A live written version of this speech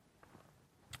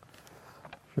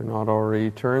you're not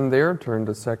already turned there, turn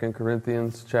to 2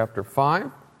 Corinthians chapter 5.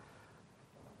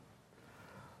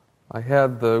 I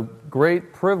had the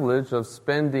great privilege of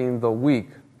spending the week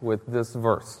with this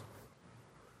verse.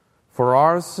 For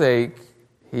our sake,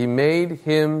 he made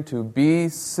him to be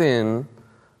sin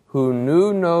who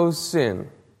knew no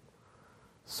sin,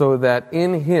 so that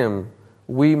in him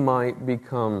we might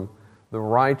become the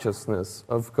righteousness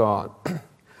of God.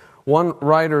 One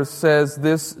writer says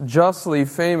this justly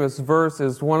famous verse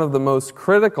is one of the most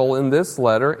critical in this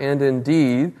letter and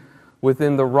indeed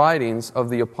within the writings of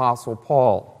the Apostle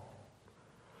Paul.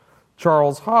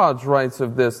 Charles Hodge writes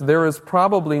of this, there is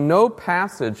probably no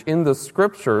passage in the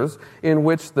Scriptures in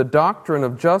which the doctrine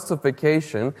of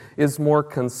justification is more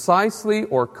concisely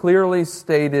or clearly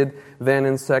stated than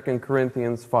in 2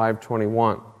 Corinthians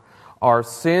 5:21. Our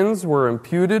sins were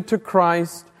imputed to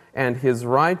Christ, and his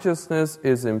righteousness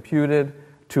is imputed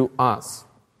to us.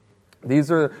 These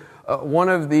are one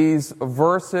of these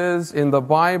verses in the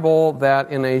Bible that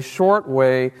in a short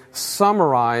way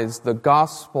summarize the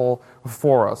gospel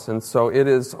for us. And so it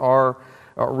is our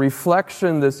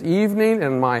reflection this evening,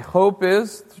 and my hope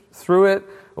is through it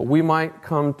we might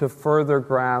come to further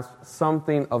grasp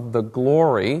something of the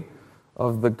glory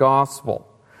of the gospel,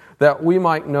 that we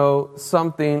might know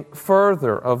something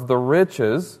further of the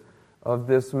riches of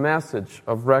this message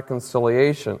of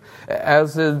reconciliation.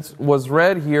 As it was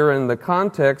read here in the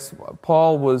context,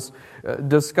 Paul was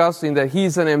discussing that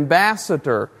he's an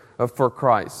ambassador for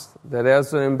Christ, that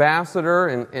as an ambassador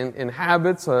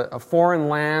inhabits a foreign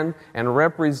land and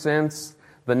represents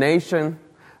the nation,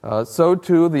 so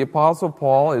too the Apostle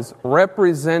Paul is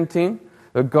representing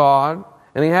God,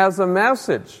 and he has a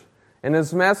message, and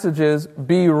his message is,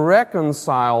 be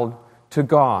reconciled to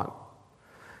God.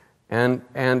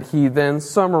 And he then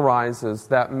summarizes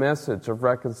that message of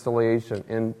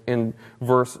reconciliation in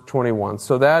verse 21.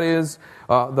 So that is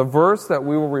the verse that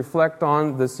we will reflect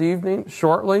on this evening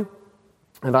shortly.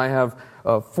 And I have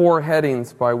 4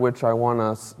 headings by which I want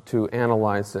us to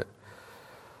analyze it.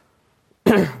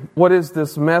 What is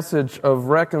this message of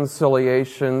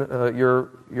reconciliation?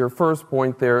 Your first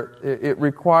point there, it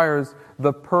requires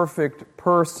the perfect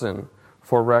person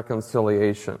for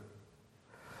reconciliation.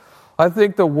 I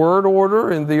think the word order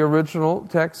in the original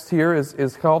text here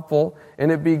is helpful,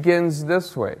 and it begins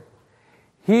this way.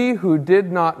 He who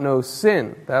did not know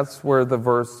sin, that's where the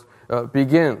verse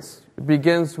begins. It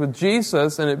begins with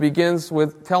Jesus, and it begins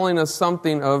with telling us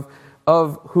something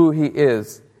of who he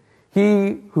is.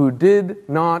 He who did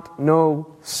not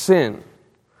know sin.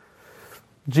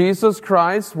 Jesus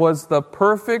Christ was the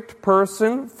perfect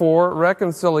person for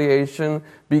reconciliation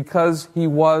because he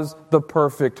was the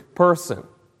perfect person.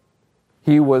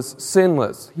 He was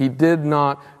sinless. He did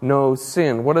not know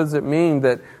sin. What does it mean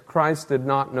that Christ did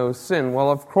not know sin? Well,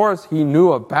 of course, he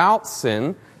knew about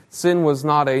sin. Sin was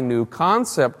not a new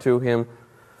concept to him.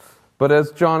 But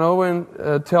as John Owen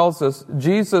tells us,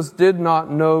 Jesus did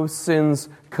not know sin's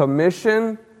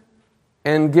commission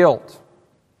and guilt.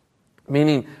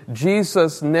 Meaning,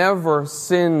 Jesus never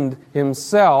sinned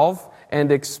himself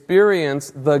and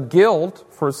experienced the guilt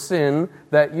for sin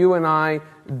that you and I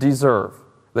deserve,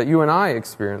 that you and I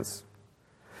experience.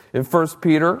 In 1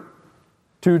 Peter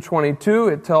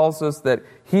 2:22, it tells us that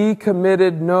he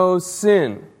committed no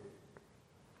sin,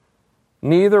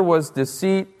 neither was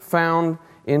deceit found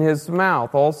in his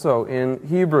mouth. Also in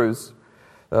Hebrews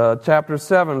chapter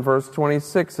 7, verse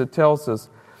 26, it tells us,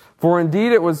 for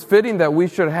indeed it was fitting that we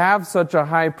should have such a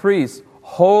high priest,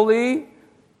 holy,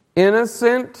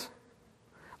 innocent,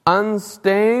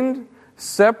 unstained,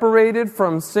 separated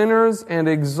from sinners and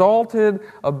exalted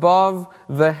above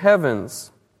the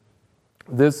heavens.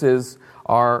 This is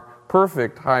our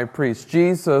perfect high priest.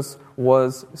 Jesus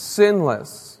was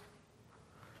sinless.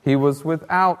 He was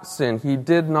without sin. He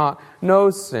did not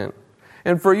know sin.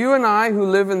 And for you and I who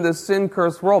live in this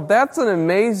sin-cursed world, that's an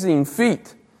amazing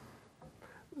feat.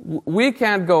 We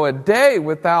can't go a day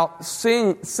without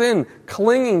sin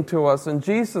clinging to us, and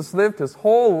Jesus lived his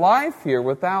whole life here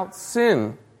without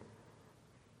sin.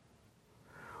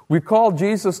 We call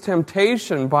Jesus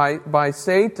temptation by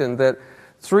Satan, that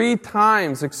 3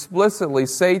 times explicitly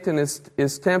Satan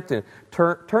is tempted.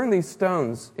 Turn these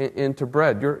stones into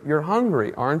bread. You're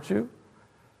hungry, aren't you?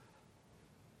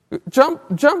 Jump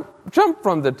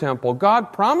from the temple.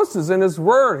 God promises in his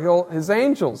word, his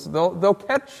angels, they'll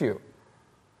catch you.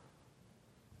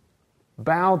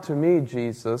 Bow to me,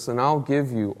 Jesus, and I'll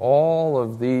give you all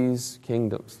of these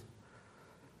kingdoms.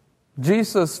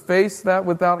 Jesus faced that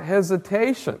without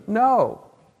hesitation. No.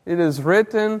 It is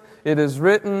written, it is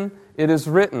written, it is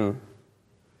written.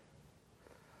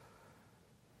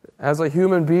 As a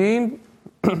human being,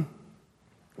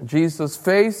 Jesus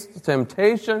faced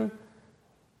temptation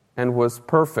and was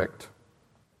perfect.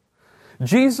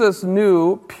 Jesus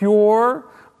knew pure,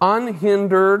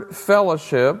 unhindered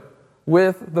fellowship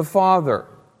with the Father.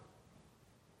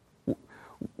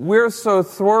 We're so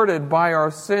thwarted by our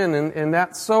sin, and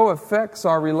that so affects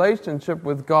our relationship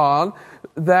with God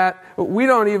that we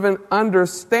don't even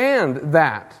understand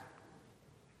that.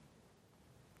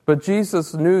 But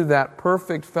Jesus knew that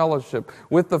perfect fellowship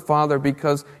with the Father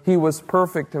because He was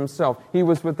perfect Himself. He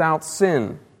was without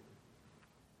sin.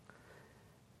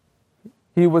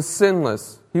 He was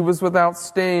sinless. He was without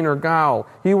stain or guile.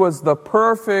 He was the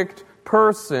perfect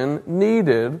person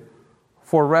needed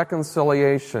for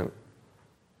reconciliation.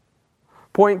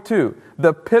 Point 2,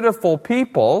 the pitiful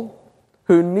people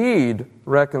who need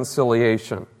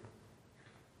reconciliation.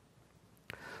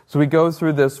 So we go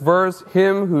through this verse,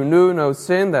 Him who knew no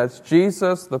sin, that's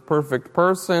Jesus, the perfect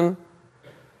person.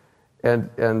 And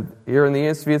here in the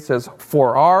ESV it says,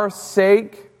 for our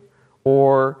sake,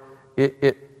 or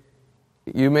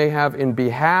you may have in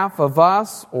behalf of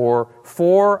us, or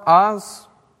for us.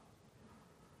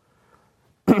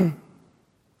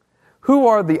 Who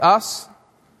are the us?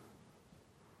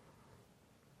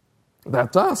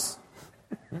 That's us.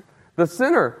 The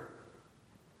sinner.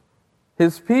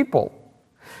 His people.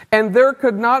 And there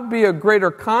could not be a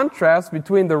greater contrast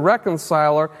between the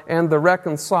reconciler and the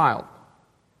reconciled.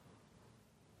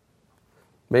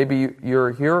 Maybe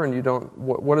you're here and you don't...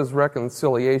 What does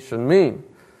reconciliation mean?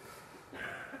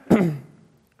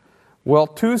 Well,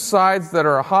 two sides that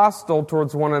are hostile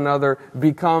towards one another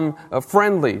become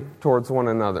friendly towards one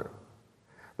another.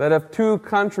 That if two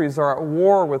countries are at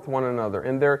war with one another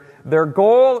and their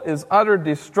goal is utter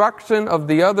destruction of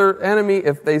the other enemy,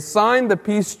 if they sign the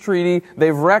peace treaty,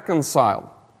 they've reconciled.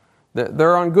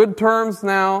 They're on good terms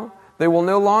now. They will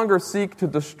no longer seek to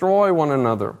destroy one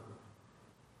another.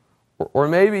 Or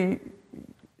maybe,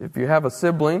 if you have a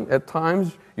sibling, at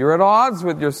times you're at odds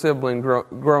with your sibling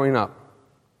growing up.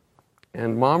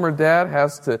 And mom or dad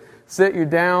has to sit you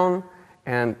down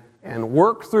and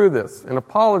work through this and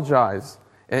apologize.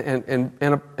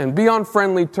 And be on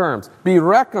friendly terms. Be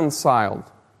reconciled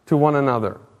to one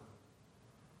another.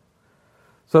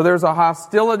 So there's a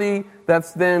hostility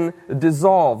that's then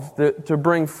dissolved to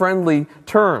bring friendly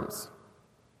terms.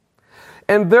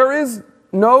 And there is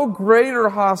no greater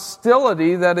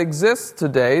hostility that exists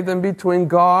today than between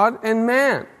God and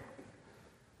man.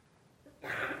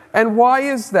 And why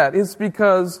is that? It's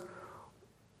because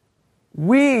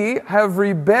we have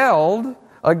rebelled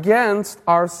against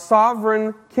our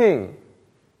sovereign King.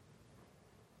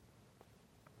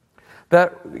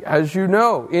 That, as you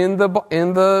know, in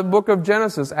the book of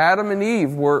Genesis, Adam and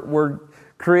Eve were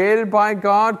created by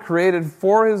God, created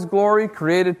for His glory,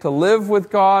 created to live with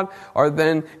God, are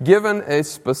then given a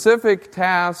specific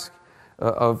task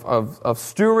of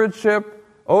stewardship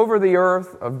over the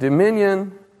earth, of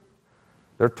dominion.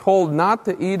 They're told not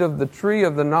to eat of the tree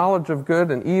of the knowledge of good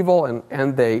and evil,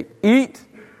 and they eat.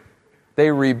 They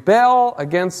rebel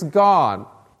against God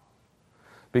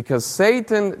because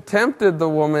Satan tempted the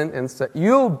woman and said,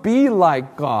 "You'll be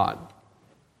like God."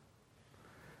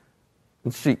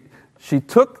 And she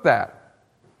took that.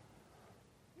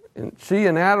 And she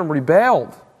and Adam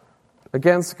rebelled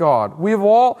against God. We've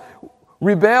all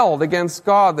rebelled against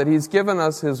God, that He's given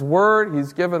us His Word,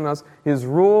 He's given us His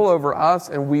rule over us,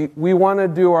 and we want to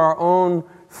do our own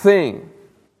thing.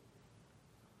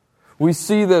 We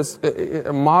see this,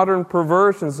 modern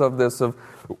perversions of this, of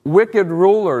wicked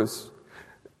rulers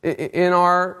in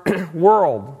our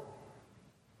world.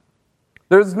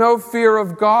 There's no fear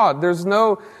of God. There's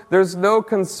no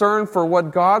concern for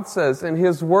what God says and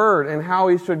His Word and how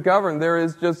He should govern. There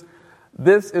is just,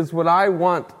 this is what I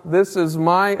want. This is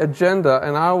my agenda,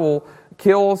 and I will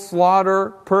kill,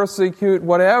 slaughter, persecute,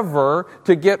 whatever,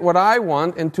 to get what I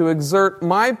want and to exert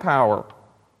my power.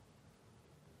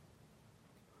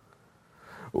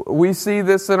 We see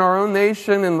this in our own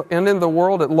nation and in the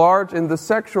world at large in the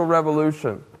sexual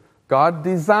revolution. God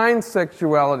designed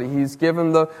sexuality. He's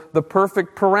given the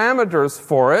perfect parameters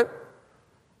for it.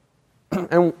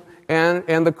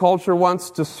 And the culture wants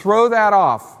to throw that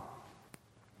off.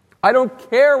 I don't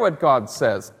care what God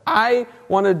says. I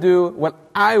want to do what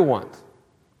I want.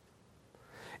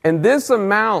 And this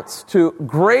amounts to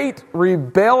great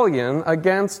rebellion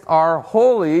against our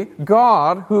holy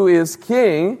God, who is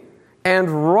King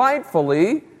and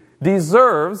rightfully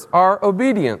deserves our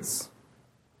obedience.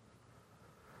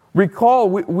 Recall,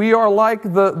 we are like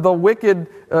the wicked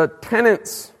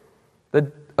tenants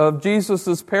of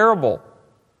Jesus' parable.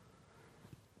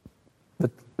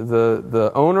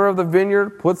 The owner of the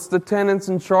vineyard puts the tenants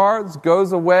in charge,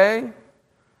 goes away.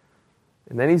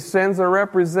 And then he sends a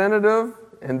representative,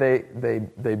 and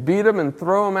they beat him and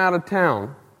throw him out of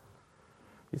town.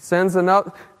 He sends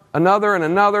another and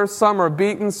another. Some are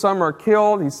beaten, some are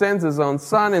killed. He sends his own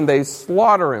son, and they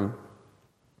slaughter him.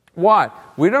 Why?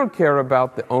 We don't care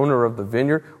about the owner of the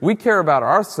vineyard. We care about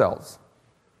ourselves.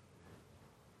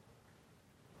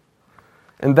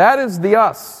 And that is the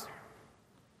us.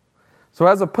 So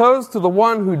as opposed to the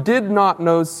one who did not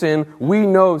know sin, we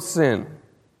know sin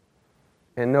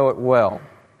and know it well.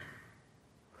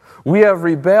 We have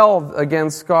rebelled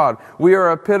against God. We are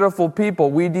a pitiful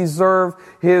people. We deserve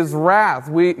His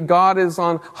wrath. God is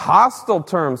on hostile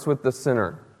terms with the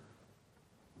sinner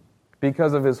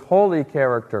because of His holy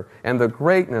character and the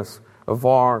greatness of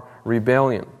our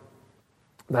rebellion.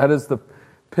 That is the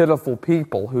pitiful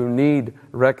people who need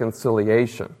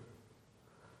reconciliation.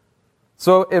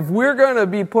 So if we're going to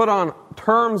be put on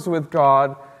terms with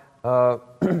God,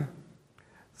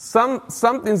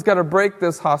 something's got to break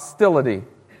this hostility.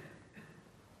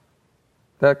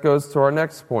 That goes to our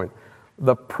next point,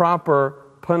 the proper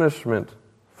punishment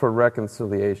for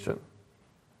reconciliation.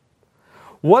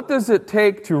 What does it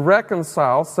take to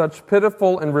reconcile such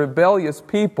pitiful and rebellious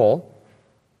people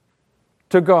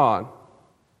to God?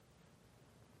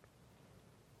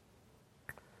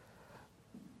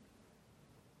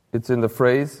 It's in the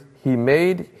phrase, He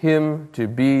made him to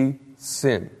be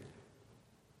sin.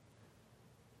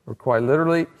 Or quite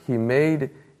literally, He made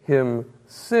him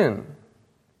sin.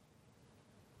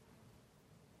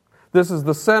 This is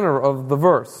the center of the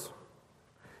verse.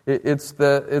 It's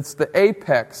the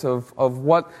apex of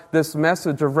what this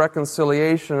message of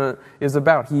reconciliation is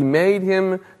about. He made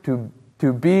him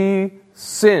to be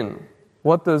sin.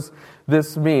 What does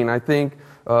this mean? I think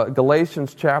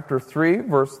Galatians chapter 3,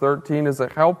 verse 13 is a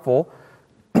helpful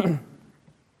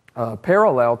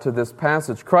parallel to this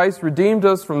passage. Christ redeemed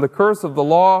us from the curse of the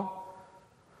law.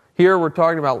 Here we're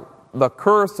talking about the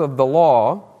curse of the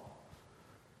law.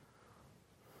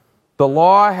 The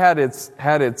law had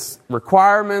its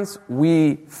requirements.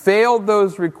 We failed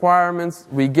those requirements.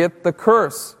 We get the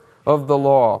curse of the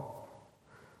law.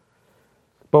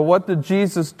 But what did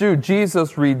Jesus do?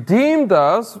 Jesus redeemed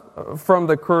us from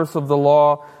the curse of the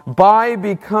law by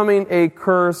becoming a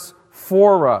curse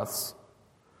for us.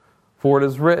 For it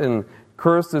is written,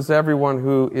 "Cursed is everyone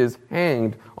who is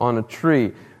hanged on a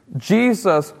tree."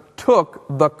 Jesus took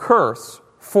the curse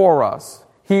for us.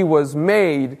 He was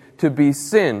made to be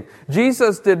sin.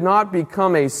 Jesus did not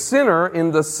become a sinner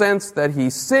in the sense that He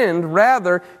sinned.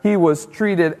 Rather, He was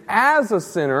treated as a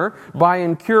sinner by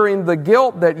incurring the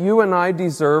guilt that you and I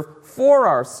deserve for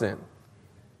our sin.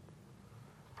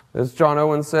 As John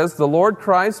Owen says, the Lord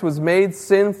Christ was made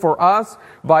sin for us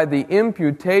by the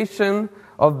imputation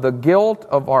of the guilt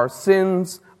of our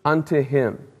sins unto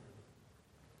Him.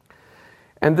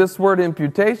 And this word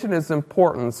imputation is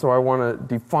important, so I want to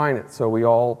define it so we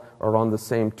all are on the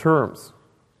same terms.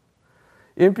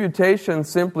 Imputation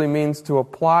simply means to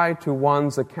apply to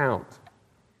one's account.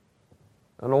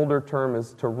 An older term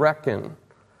is to reckon.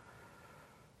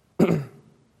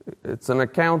 It's an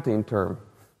accounting term.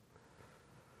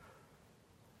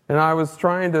 And I was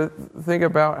trying to think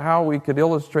about how we could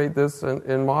illustrate this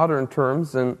in modern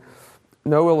terms, and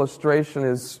no illustration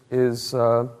is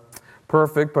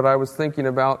perfect, but I was thinking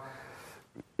about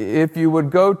if you would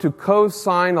go to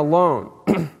co-sign a loan.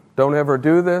 Don't ever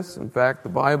do this. In fact, the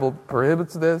Bible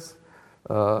prohibits this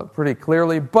pretty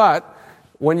clearly. But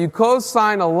when you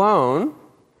co-sign a loan,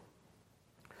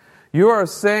 you are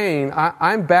saying,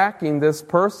 I'm backing this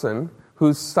person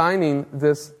who's signing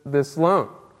this loan.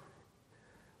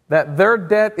 That their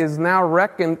debt is now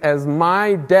reckoned as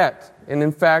my debt. And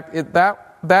in fact,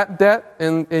 that debt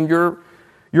in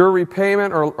your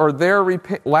repayment or their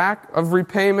lack of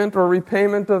repayment or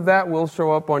repayment of that will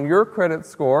show up on your credit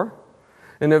score.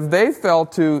 And if they fail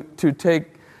to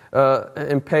take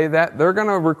and pay that, they're going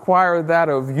to require that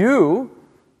of you,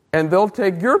 and they'll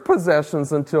take your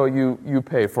possessions until you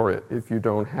pay for it if you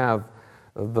don't have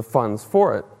the funds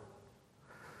for it.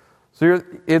 So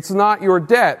it's not your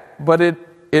debt, but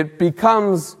it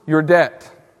becomes your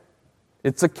debt.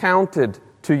 It's accounted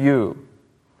to you.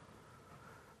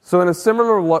 So in a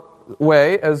similar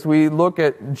way, as we look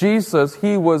at Jesus,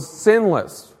 He was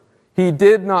sinless. He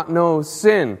did not know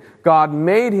sin. God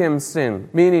made Him sin,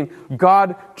 meaning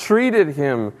God treated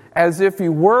Him as if He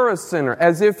were a sinner,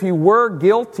 as if He were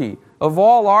guilty of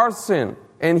all our sin,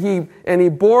 and He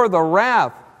bore the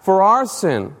wrath for our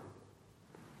sin.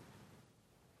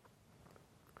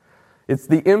 It's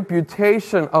the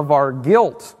imputation of our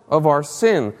guilt, of our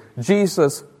sin,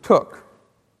 Jesus took.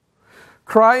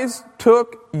 Christ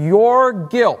took your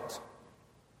guilt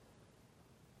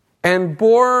and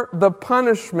bore the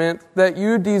punishment that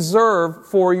you deserve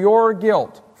for your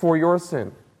guilt, for your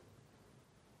sin.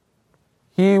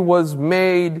 He was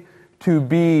made to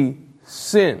be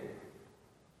sin.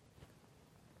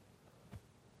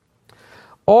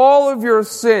 All of your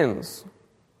sins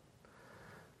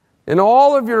and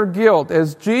all of your guilt,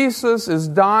 as Jesus is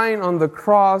dying on the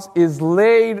cross, is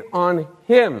laid on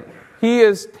Him. He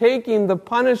is taking the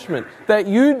punishment that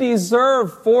you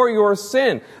deserve for your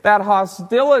sin, that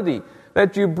hostility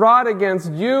that you brought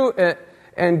against you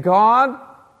and God.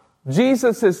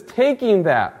 Jesus is taking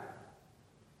that.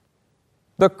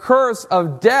 The curse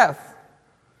of death.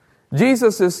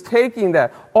 Jesus is taking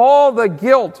that. All the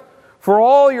guilt for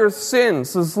all your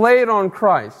sins is laid on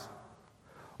Christ.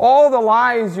 All the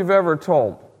lies you've ever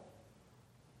told.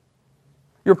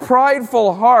 Your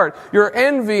prideful heart, your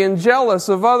envy and jealous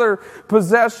of other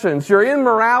possessions, your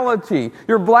immorality,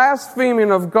 your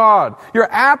blaspheming of God,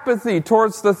 your apathy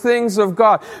towards the things of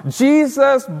God.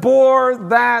 Jesus bore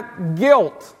that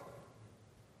guilt.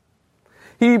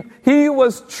 He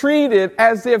was treated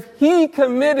as if He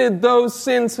committed those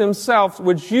sins Himself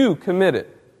which you committed.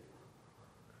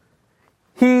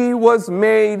 He was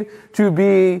made to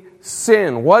be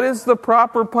sin. What is the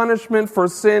proper punishment for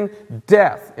sin?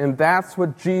 Death. And that's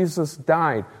what Jesus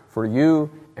died for you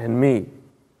and me.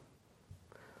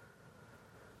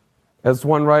 As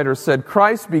one writer said,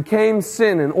 Christ became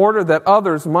sin in order that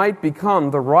others might become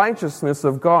the righteousness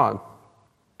of God.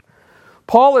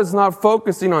 Paul is not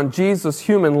focusing on Jesus'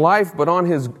 human life, but on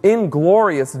His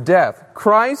inglorious death.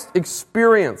 Christ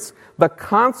experienced the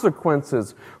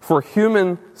consequences for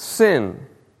human sin.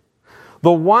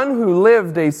 The one who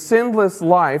lived a sinless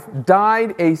life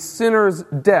died a sinner's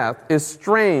death,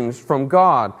 estranged from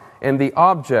God and the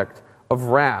object of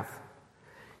wrath.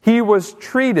 He was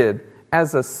treated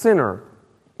as a sinner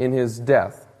in His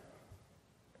death.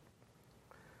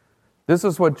 This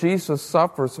is what Jesus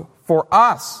suffers for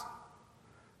us,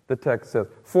 the text says.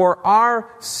 For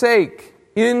our sake,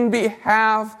 in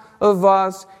behalf of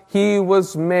us, He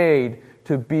was made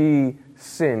to be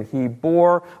sin. He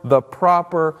bore the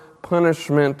proper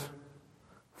punishment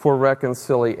for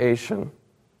reconciliation.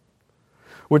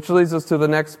 Which leads us to the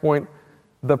next point,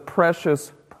 the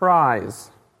precious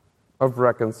prize of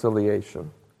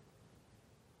reconciliation.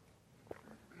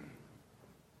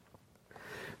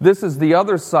 This is the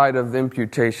other side of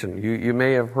imputation. You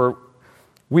may have heard,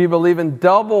 we believe in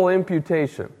double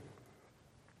imputation.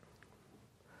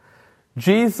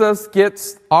 Jesus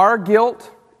gets our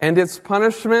guilt and its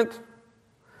punishment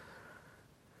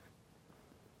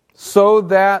so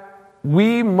that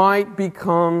we might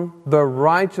become the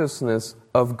righteousness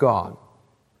of God.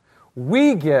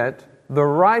 We get the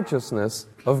righteousness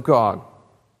of God.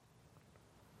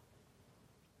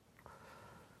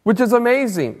 Which is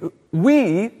amazing.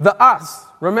 We, the us.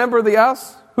 Remember the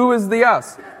us? Who is the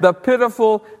us? The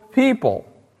pitiful people.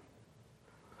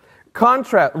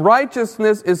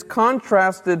 Righteousness is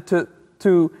contrasted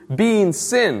to being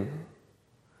sin.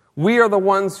 We are the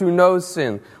ones who know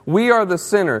sin. We are the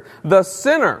sinner. The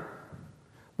sinner,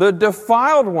 the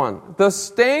defiled one, the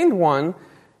stained one,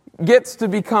 gets to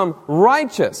become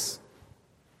righteous.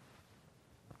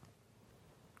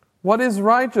 What is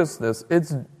righteousness?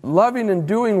 It's loving and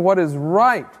doing what is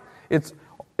right. It's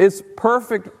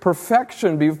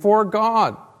perfection before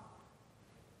God.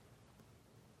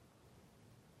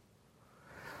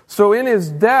 So in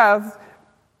His death,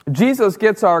 Jesus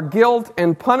gets our guilt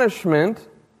and punishment,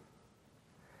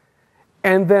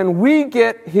 and then we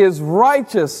get His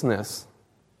righteousness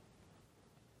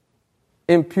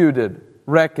imputed,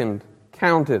 reckoned,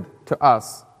 counted to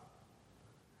us.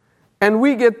 And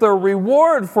we get the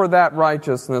reward for that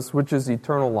righteousness, which is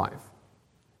eternal life.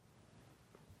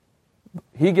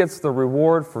 He gets the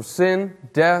reward for sin,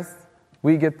 death.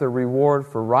 We get the reward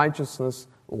for righteousness,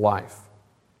 life.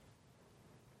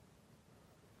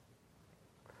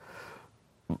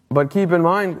 But keep in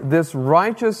mind, this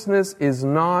righteousness is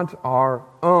not our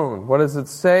own. What does it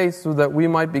say? So that we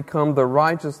might become the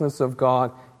righteousness of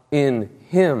God in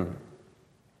Him.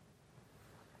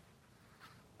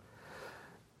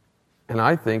 And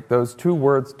I think those two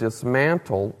words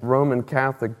dismantle Roman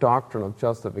Catholic doctrine of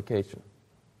justification.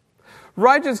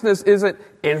 Righteousness isn't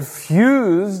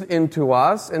infused into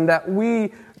us and that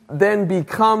we then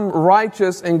become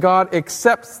righteous and God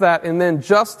accepts that and then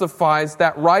justifies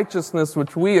that righteousness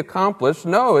which we accomplish.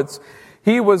 No, it's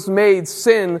He was made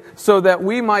sin so that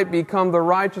we might become the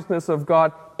righteousness of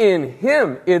God in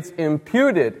Him. It's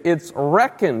imputed, it's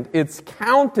reckoned, it's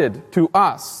counted to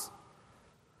us.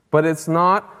 But it's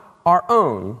not our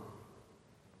own.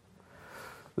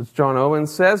 As John Owen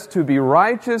says, to be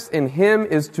righteous in Him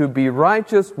is to be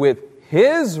righteous with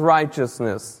His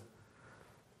righteousness,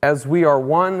 as we are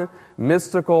one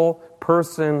mystical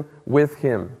person with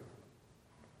Him.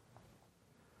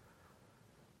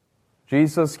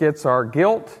 Jesus gets our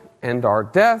guilt and our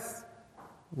death.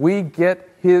 We get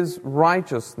His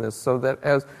righteousness, so that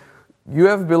as you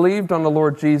have believed on the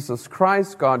Lord Jesus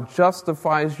Christ, God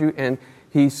justifies you, and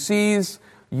He sees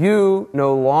you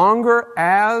no longer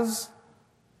as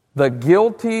the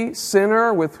guilty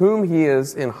sinner with whom He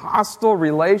is in hostile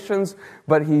relations,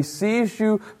 but He sees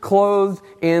you clothed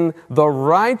in the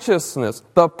righteousness,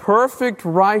 the perfect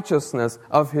righteousness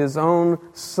of His own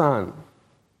Son.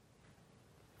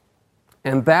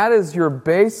 And that is your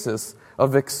basis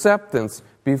of acceptance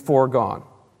before God.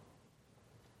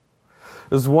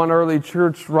 As one early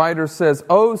church writer says,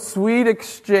 "Oh, sweet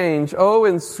exchange, oh,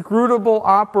 inscrutable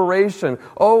operation,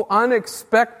 oh,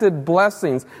 unexpected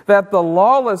blessings, that the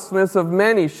lawlessness of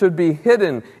many should be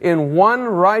hidden in one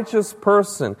righteous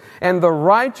person, and the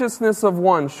righteousness of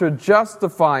one should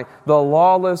justify the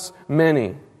lawless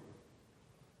many."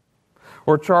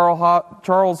 Or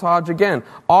Charles Hodge again,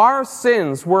 "Our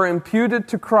sins were imputed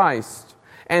to Christ,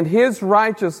 and His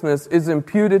righteousness is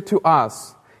imputed to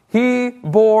us. He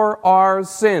bore our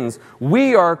sins.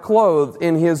 We are clothed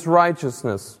in His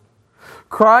righteousness.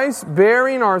 Christ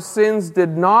bearing our sins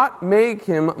did not make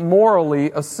Him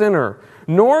morally a sinner,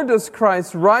 nor does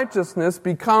Christ's righteousness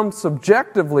become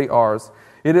subjectively ours.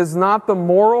 It is not the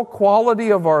moral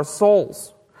quality of our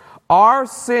souls. Our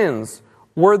sins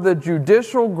were the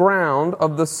judicial ground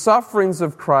of the sufferings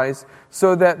of Christ,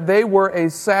 so that they were a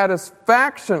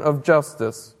satisfaction of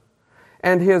justice.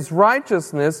 And His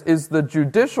righteousness is the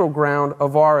judicial ground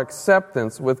of our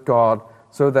acceptance with God,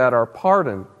 so that our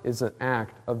pardon is an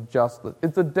act of justice.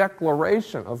 It's a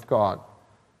declaration of God.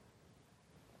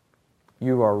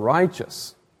 You are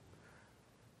righteous.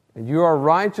 And you are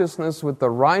righteousness with the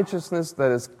righteousness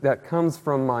that comes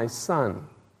from my Son.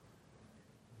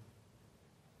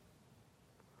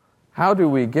 How do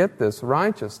we get this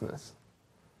righteousness?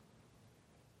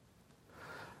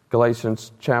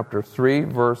 Galatians chapter 3,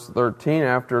 verse 13,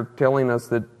 after telling us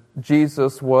that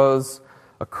Jesus was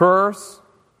a curse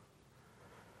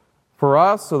for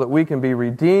us so that we can be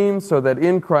redeemed, so that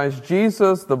in Christ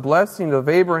Jesus the blessing of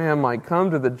Abraham might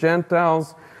come to the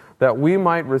Gentiles, that we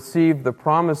might receive the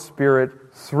promised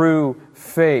Spirit through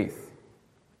faith.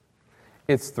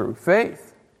 It's through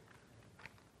faith.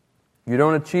 You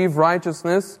don't achieve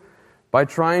righteousness by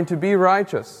trying to be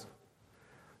righteous.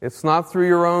 It's not through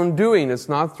your own doing. It's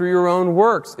not through your own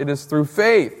works. It is through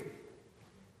faith.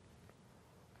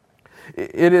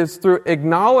 It is through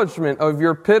acknowledgement of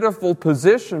your pitiful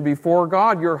position before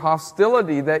God, your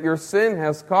hostility that your sin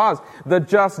has caused, the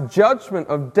just judgment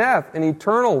of death and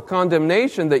eternal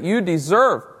condemnation that you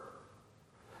deserve.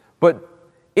 But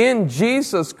in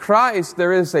Jesus Christ,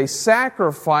 there is a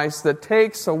sacrifice that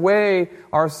takes away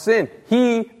our sin.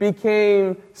 He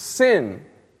became sin.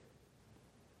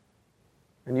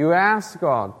 And you ask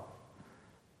God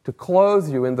to clothe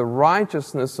you in the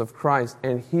righteousness of Christ,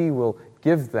 and He will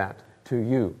give that to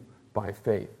you by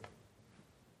faith.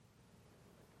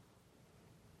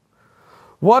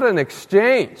 What an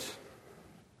exchange!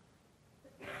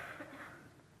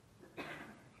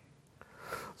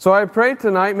 So I pray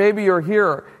tonight, maybe you're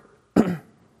here and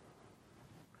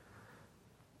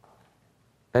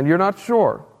you're not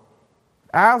sure.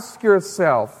 Ask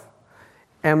yourself,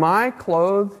 am I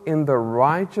clothed in the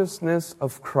righteousness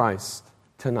of Christ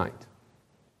tonight?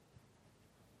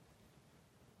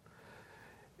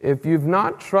 If you've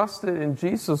not trusted in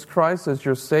Jesus Christ as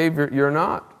your Savior, you're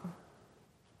not.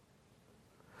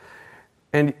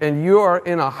 And you are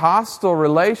in a hostile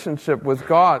relationship with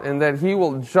God, and that He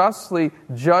will justly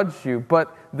judge you.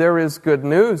 But there is good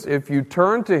news. If you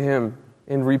turn to Him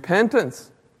in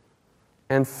repentance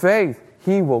and faith,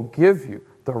 He will give you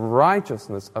the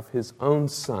righteousness of His own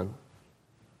Son.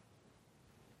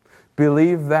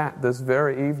 Believe that this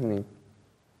very evening,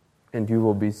 and you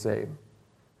will be saved.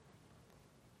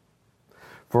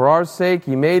 For our sake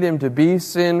He made Him to be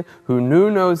sin who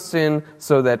knew no sin,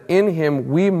 so that in Him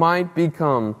we might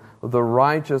become the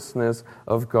righteousness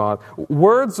of God.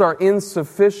 Words are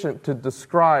insufficient to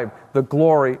describe the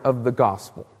glory of the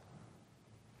gospel.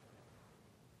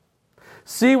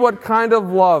 See what kind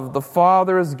of love the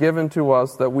Father has given to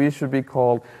us, that we should be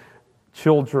called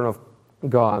children of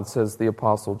God, says the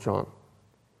Apostle John.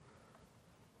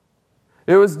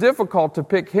 It was difficult to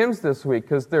pick hymns this week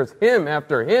because there's hymn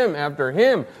after hymn after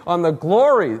hymn on the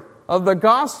glory of the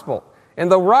gospel.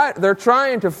 And they're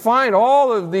trying to find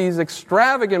all of these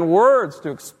extravagant words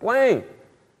to explain.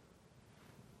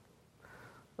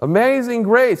 Amazing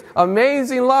grace,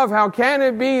 amazing love. How can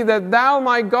it be that thou,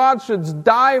 my God, shouldst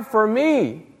die for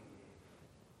me?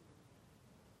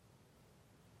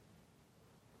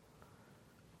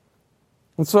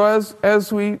 And so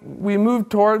as we move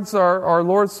towards our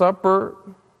Lord's Supper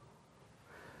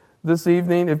this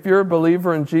evening, if you're a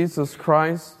believer in Jesus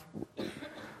Christ,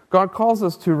 God calls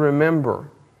us to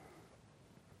remember.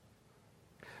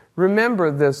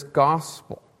 Remember this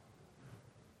gospel.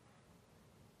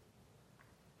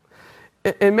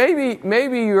 And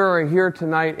maybe you're here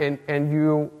tonight and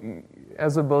you,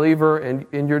 as a believer,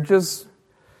 and you're just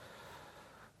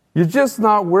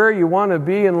not where you want to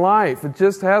be in life. It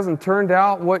just hasn't turned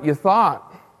out what you thought.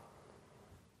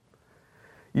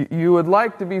 You would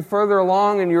like to be further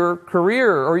along in your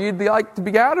career, or you'd like to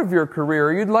be out of your career,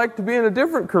 or you'd like to be in a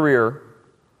different career.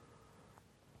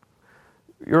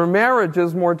 Your marriage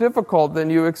is more difficult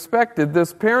than you expected.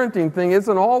 This parenting thing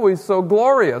isn't always so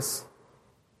glorious.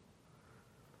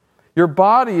 Your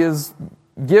body is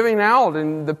giving out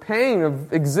and the pain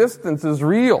of existence is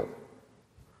real.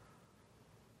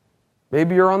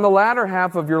 Maybe you're on the latter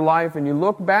half of your life and you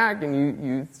look back and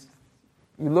you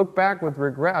look back with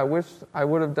regret. I wish I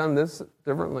would have done this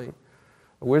differently.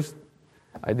 I wish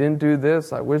I didn't do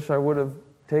this. I wish I would have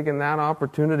taken that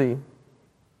opportunity.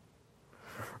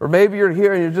 Or maybe you're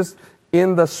here and you're just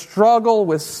in the struggle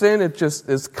with sin. It just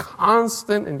is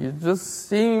constant and you just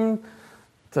seem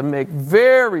to make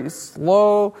very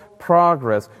slow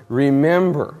progress.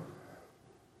 Remember,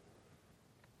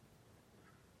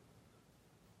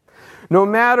 no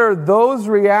matter those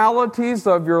realities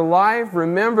of your life,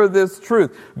 remember this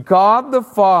truth. God the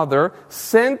Father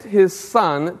sent His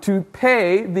Son to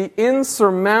pay the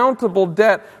insurmountable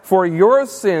debt for your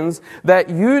sins that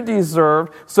you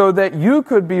deserved so that you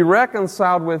could be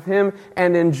reconciled with Him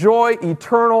and enjoy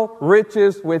eternal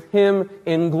riches with Him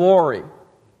in glory.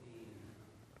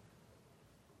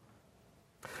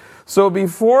 So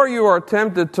before you are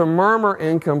tempted to murmur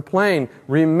and complain,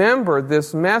 remember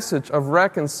this message of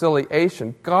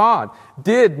reconciliation. God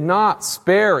did not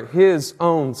spare His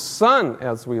own Son,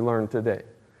 as we learned today,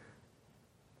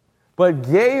 but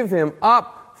gave Him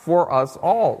up for us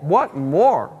all. What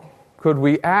more could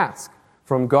we ask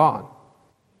from God?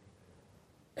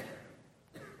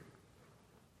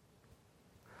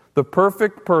 The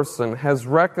perfect person has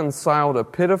reconciled a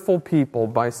pitiful people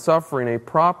by suffering a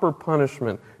proper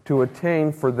punishment to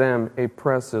attain for them a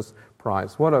precious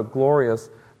prize. What a glorious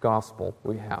gospel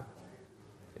we have,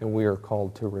 and we are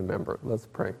called to remember. Let's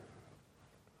pray.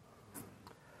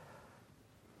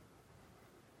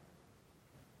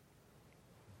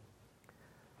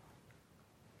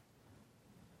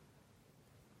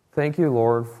 Thank you,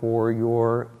 Lord, for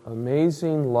your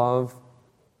amazing love.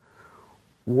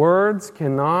 Words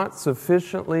cannot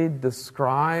sufficiently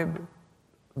describe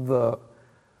the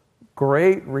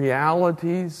great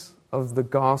realities of the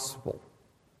gospel.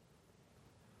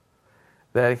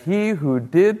 That He who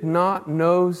did not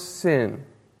know sin,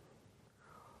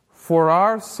 for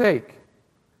our sake,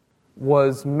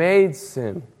 was made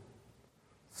sin,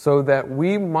 so that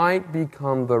we might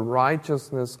become the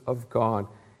righteousness of God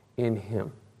in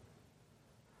Him.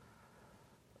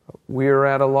 We are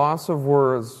at a loss of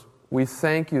words. We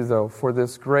thank you, though, for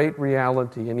this great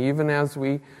reality. And even as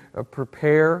we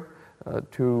prepare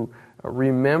to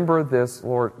remember this,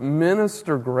 Lord,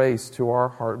 minister grace to our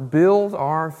heart. Build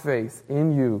our faith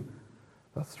in you.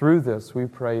 Through this, we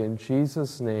pray in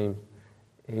Jesus' name,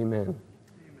 amen.